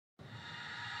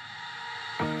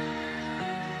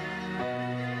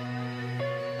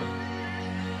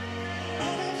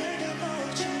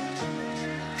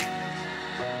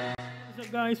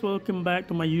guys, welcome back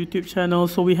to my YouTube channel.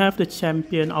 So we have the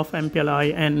champion of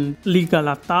MPLI and Liga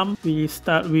Latam. We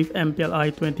start with MPLI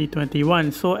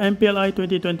 2021. So MPLI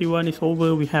 2021 is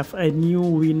over. We have a new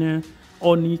winner,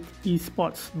 Onyx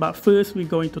Esports. But first we're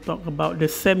going to talk about the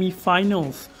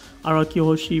semi-finals, Araki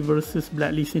Hoshi versus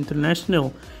Blacklist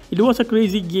International. It was a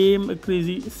crazy game, a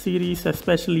crazy series,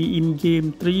 especially in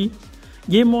game 3.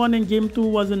 Game 1 and Game 2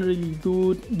 wasn't really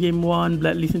good. Game 1,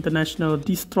 Blacklist International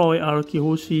destroyed Araki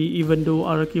Hoshi, even though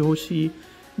Araki Hoshi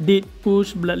did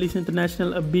push Blacklist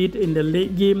International a bit in the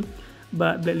late game,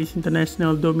 but Blacklist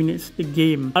International dominates the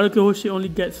game. Araki Hoshi only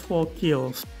gets 4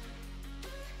 kills.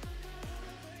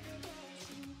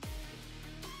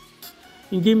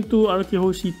 In Game 2, Araki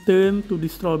Hoshi turned to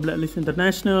destroy Blacklist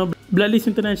International. Blacklist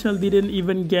International didn't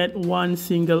even get one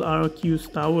single RQ's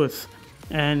towers,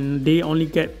 and they only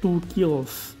get 2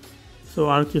 kills. So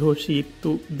Araki Hoshi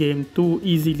took game 2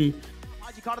 easily.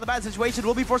 Caught in the bad situation,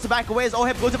 will be forced to back away as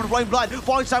Oheb goes in for Flowing Blood.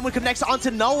 Falling Simon connects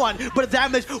onto no one, but the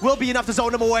damage will be enough to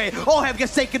zone him away. Oheb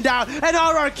gets taken down, and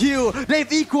RRQ,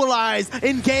 they've equalized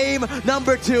in game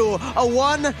number 2, a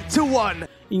 1-1.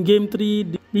 In game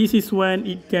 3, this is when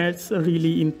it gets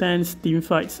really intense. Team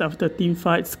fights after team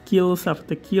fights, kills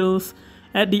after kills.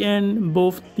 At the end,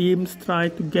 both teams try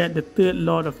to get the third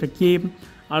lot of the game.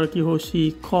 Araki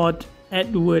Hoshi caught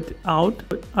Edward out.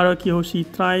 Araki Hoshi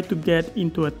tried to get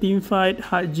into a team fight.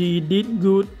 Haji did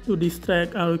good to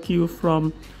distract RQ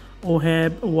from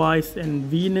Oheb, Wise and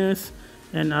Venus.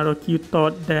 And RQ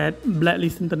thought that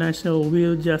Blacklist International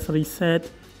will just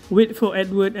reset, wait for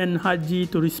Edward and Haji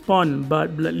to respawn,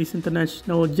 but Blacklist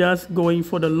International just going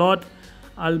for the lot.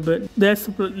 Albert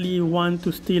desperately want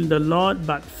to steal the lot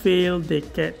but fail. They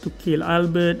get to kill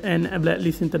Albert and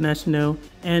Blacklist International,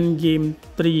 and game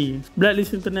 3.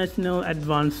 Blacklist International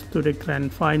advanced to the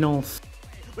grand finals.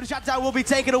 But the shutdown will be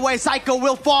taken away, Psycho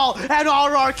will fall, and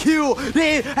RRQ,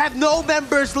 they have no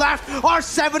members left.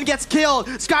 R7 gets killed,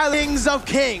 Skylings of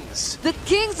Kings. The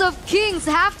Kings of Kings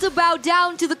have to bow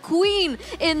down to the Queen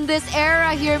in this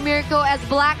era here, Mirko, as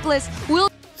Blacklist will...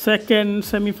 Second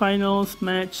semi-finals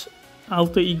match,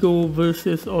 Alter Ego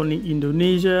versus Onyx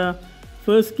Indonesia.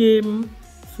 First game,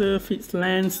 Sir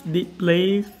Fitzlance did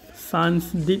play,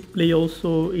 Suns did play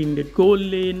also in the gold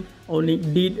lane. Onyx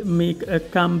did make a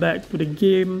comeback to the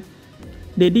game.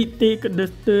 They did take the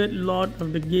third lot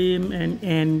of the game and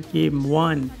end game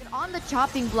 1. On the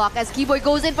chopping block as Keyboy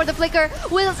goes in for the flicker,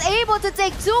 was able to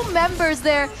take 2 members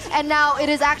there, and now it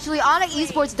is actually Onyx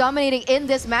Esports dominating in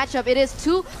this matchup. It is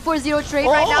 2-4-0 trade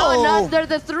right now, another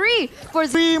the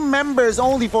 3 members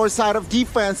only for side of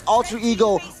defense. Alter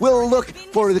Ego will look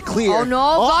for the clear. Oh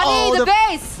no, Bonnie, the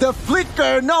base! The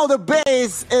flicker, no, the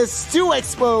base is too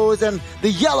exposed, and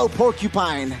the yellow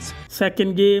porcupine.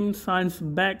 Second game, Suns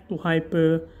back to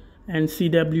Hyper and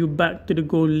CW back to the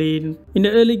gold lane. In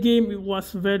the early game, it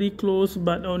was very close,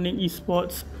 but Onyx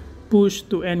Esports pushed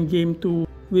to end game 2.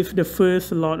 With the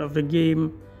first lot of the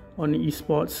game, Onyx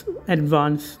Esports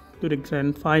advanced to the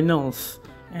grand finals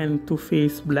and to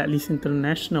face Blacklist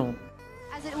International.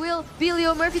 As it will be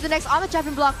Leo Murphy the next on the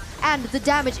chopping block, and the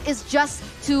damage is just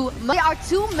too much. There are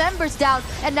 2 members down,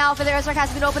 and now for the air strike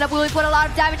has been opened up. Will we put a lot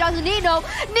of damage onto Nino?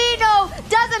 Nino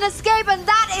doesn't escape, and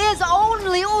that is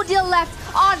only Udil left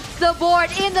on the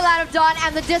board in the Land of Dawn,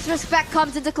 and the disrespect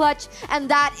comes into clutch, and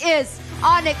that is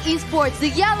Onyx Esports, the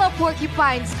yellow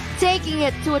porcupines, taking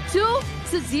it to a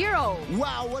 2-0.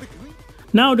 Wow, what a...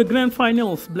 Now the grand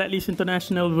finals, Blacklist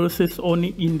International versus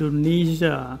Onyx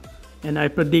Indonesia. And I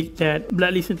predict that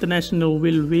Blacklist International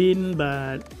will win,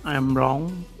 but I'm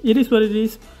wrong. It is what it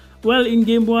is. Well, in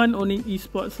game 1, Onyx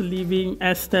Esports leaving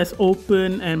S-Test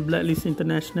open and Blacklist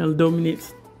International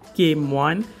dominates game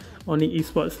 1. Onyx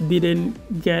Esports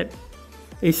didn't get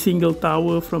a single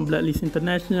tower from Blacklist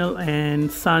International,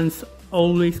 and Suns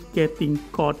always getting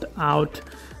caught out.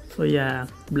 So yeah,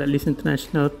 Blacklist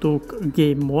International took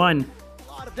game 1.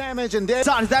 Damage, and there's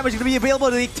damage going to be available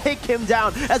to take him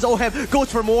down as Oheb goes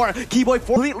for more. Keyboy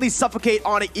completely suffocate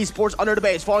on Esports under the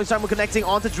base. Falling Simon connecting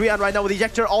onto Drian right now with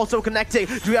Ejector also connecting.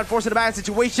 Drian forced in a bad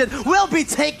situation, will be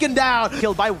taken down.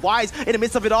 Killed by Wise in the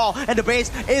midst of it all, and the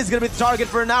base is going to be the target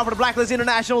for now for the Blacklist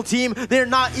International team. They're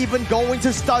not even going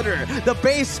to stutter. The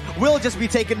base will just be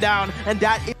taken down, and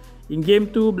that is... In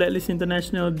game 2, Blacklist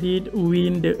International did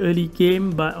win the early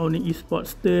game, but Onyx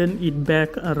Esports turned it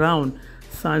back around.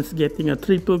 Suns getting a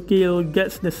triple kill,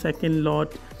 gets the second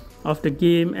lot of the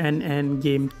game and end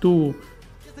game 2.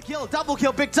 The Double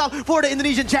kill picked up for the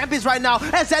Indonesian champions right now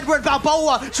as Edward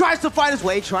Balboa tries to find his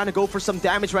way, trying to go for some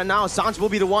damage right now. Sans will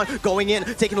be the one going in,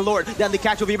 taking the Lord. Then the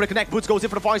catch will be able to connect. Boots goes in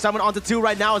for the falling Simon onto 2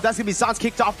 right now. That's going to be Sans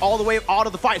kicked off all the way out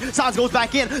of the fight. Sans goes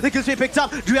back in. The kill streak picked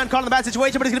up. Drian caught in the bad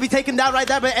situation, but he's going to be taken down right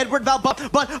there by Edward Balboa.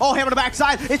 But him on the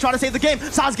backside is trying to save the game.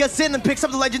 Sans gets in and picks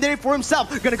up the legendary for himself.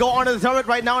 Going to go onto the turret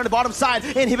right now on the bottom side.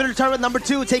 Inhibitor turret number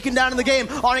 2 taken down in the game.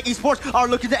 Onyx Esports are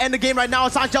looking to end the game right now.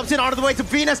 Sans jumps in onto the way to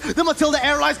Venus. The Matilda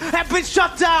Airlines have been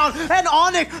shut down, and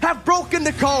Onyx have broken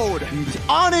the code.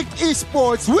 Onyx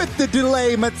Esports with the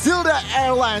delay, Matilda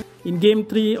Airlines. In Game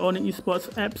 3, Onyx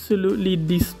Esports absolutely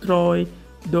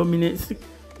dominates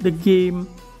the game.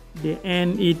 They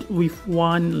end it with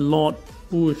one Lord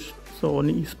push. So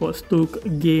Onyx Esports took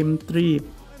Game 3.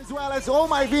 As well as, oh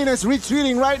my Venus,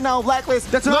 retreating right now, Blacklist.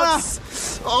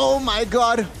 That's oh my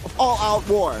god, all-out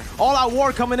war. All-out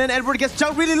war coming in. Edward gets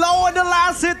jumped really low on the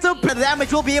last hit. The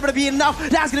damage will be able to be enough.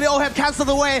 That's going to be Oheb cancelled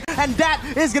away. And that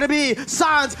is going to be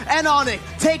Sans and Onyx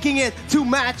taking it to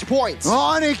match points.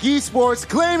 Onyx Esports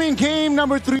claiming game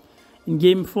number 3. In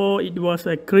Game 4, it was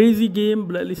a crazy game.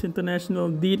 Blacklist International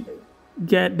did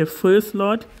get the first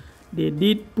lot. They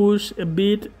did push a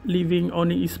bit, leaving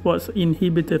Onyx Esports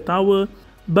inhibitor tower.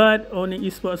 But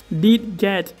Onyx Esports did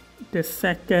get the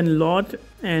second lot,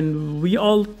 and we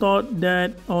all thought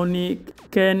that Onyx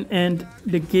can end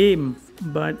the game,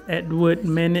 but Edward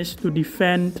managed to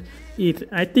defend it.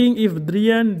 I think if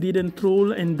Drian didn't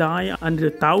troll and die under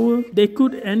the tower, they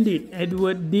could end it.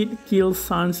 Edward did kill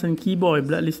Sans and Keyboy.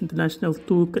 Blacklist International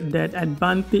took that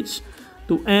advantage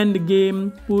to end the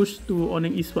game, push to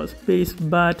Onyx Esports base,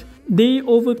 but they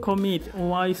overcommit.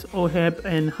 Wise, Oheb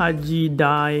and Haji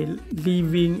die,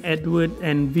 leaving Edward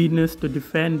and Venus to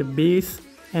defend the base,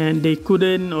 and they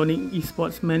couldn't. Onyx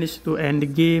Esports managed to end the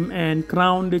game and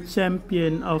crown the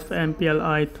champion of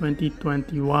MPLI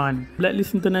 2021.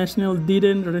 Blacklist International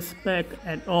didn't respect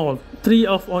at all. 3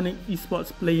 of Onyx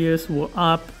Esports players were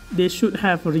up. They should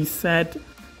have reset,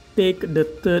 take the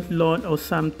 3rd lot or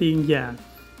something, yeah.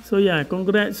 So yeah,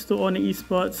 congrats to Onyx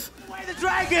Esports. The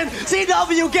Dragon,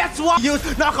 CW gets one.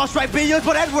 Use knockout strike being used,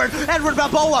 but Edward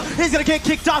Balboa, he's gonna get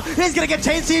kicked off, he's gonna get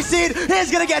chain CC'd,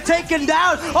 he's gonna get taken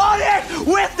down. Onyx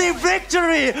with the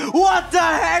victory. What the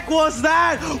heck was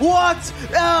that? What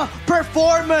a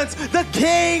performance. The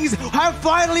Kings have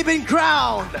finally been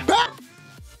crowned.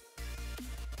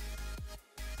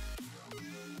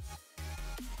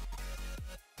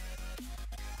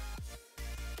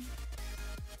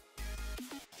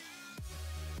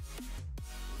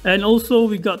 And also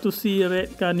we got to see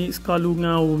Red Canids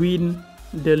Kalunga win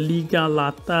the Liga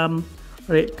Latam.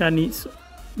 Red Canids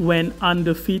went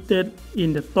undefeated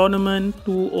in the tournament.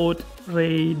 2-0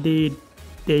 Rey de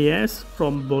Diaz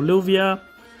from Bolivia,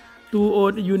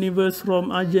 2-0 Universe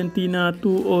from Argentina,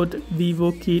 2-0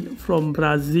 Vivo Kid from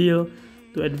Brazil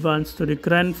to advance to the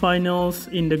grand finals.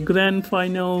 In the grand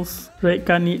finals, Red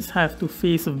Canids have to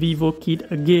face Vivo Kid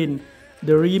again.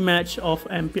 The rematch of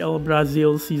MPL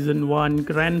Brazil Season 1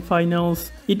 Grand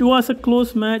Finals. It was a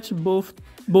close match, both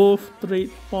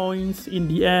trade points. In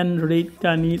the end, Red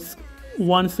Canids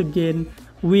once again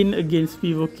win against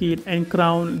Vivo Kid and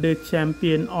crown the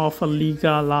champion of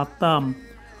Liga Latam.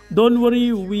 Don't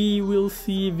worry, we will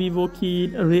see Vivo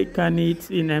Kid, Red Canids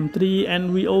in M3,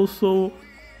 and we also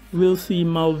will see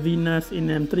Malvinas in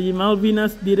M3.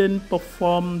 Malvinas didn't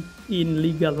perform in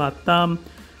Liga Latam.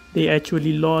 They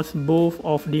actually lost both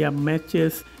of their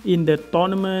matches in the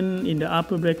tournament, in the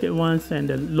upper bracket ones and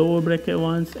the lower bracket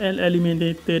ones, and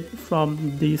eliminated from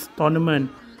this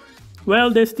tournament. Well,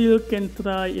 they still can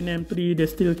try in M3.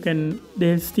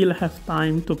 They still have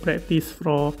time to practice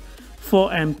for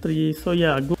M3. So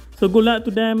yeah, good luck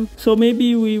to them. So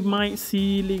maybe we might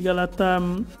see Liga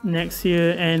Latam next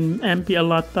year and MPL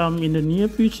Latam in the near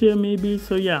future maybe.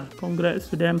 So yeah, congrats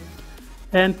to them.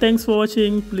 And thanks for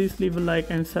watching. Please leave a like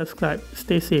and subscribe.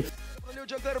 Stay safe.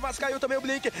 Jungler, mas caiu também o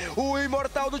Blink. O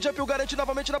imortal do Jump o garante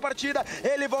novamente na partida.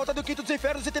 Ele volta do quinto dos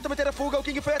infernos e tenta meter a fuga. O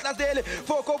King foi atrás dele.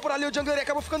 Focou por ali o Jungler e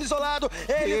acabou ficando isolado.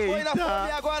 Ele foi na fome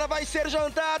e agora vai ser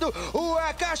jantado. O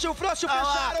Akashi e o Frost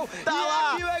fecharam. E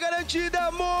aqui é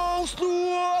garantida.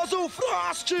 Monstruoso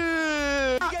Frost.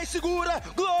 Ninguém segura.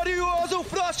 Glorioso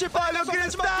Frost. Olha o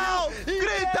cristal.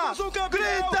 Grita.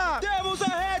 Grita. Temos a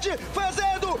Red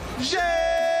fazendo G.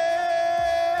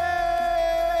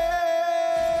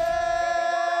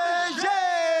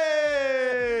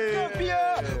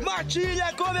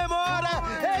 Matilha comemora,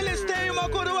 eles têm uma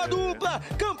coroa dupla,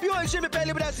 campeões de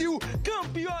MPL Brasil,